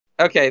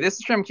Okay, this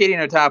is from Katie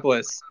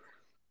Notopoulos.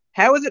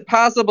 How is it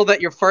possible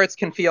that your farts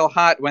can feel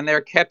hot when they're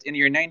kept in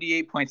your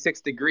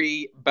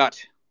 98.6-degree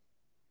butt?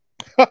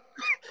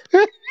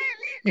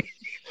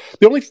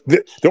 They're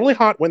only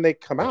hot when they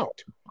come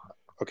out.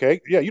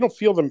 Okay, yeah, you don't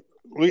feel them.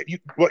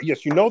 Well,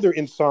 yes, you know they're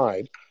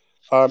inside.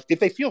 If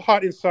they feel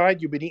hot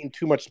inside, you've been eating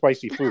too much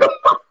spicy food.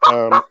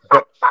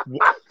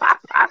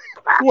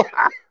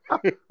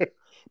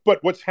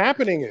 But what's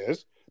happening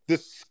is the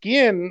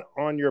skin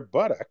on your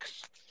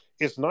buttocks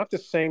is not the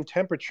same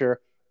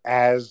temperature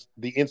as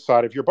the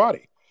inside of your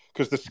body,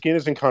 because the skin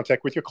is in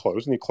contact with your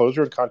clothes, and your clothes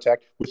are in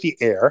contact with the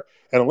air.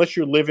 And unless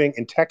you're living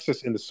in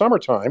Texas in the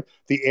summertime,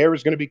 the air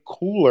is going to be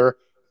cooler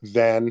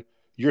than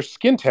your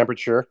skin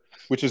temperature,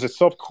 which is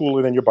itself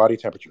cooler than your body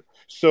temperature.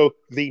 So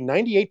the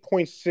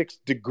 98.6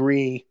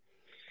 degree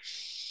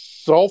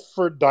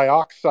sulfur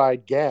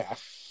dioxide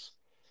gas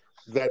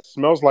that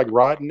smells like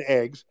rotten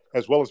eggs,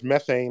 as well as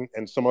methane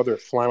and some other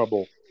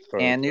flammable.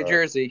 And New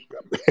Jersey.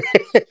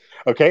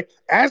 Okay.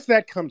 As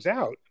that comes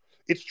out,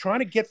 it's trying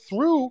to get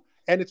through,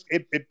 and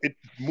it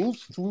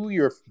moves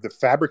through the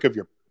fabric of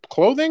your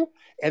clothing,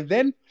 and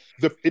then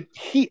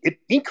it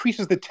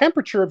increases the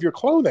temperature of your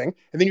clothing,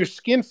 and then your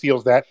skin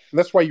feels that, and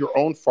that's why your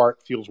own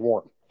fart feels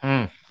warm.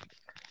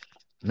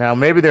 Now,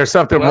 maybe there's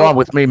something wrong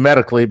with me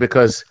medically,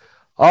 because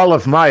all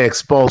of my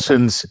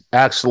expulsions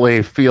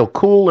actually feel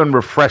cool and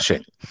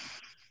refreshing.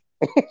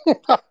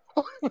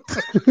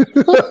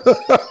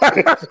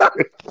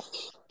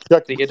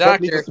 Chuck, See a Chuck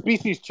doctor. needs a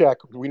species check.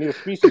 We need a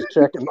species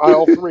check in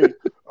aisle 3.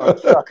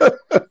 Chuck.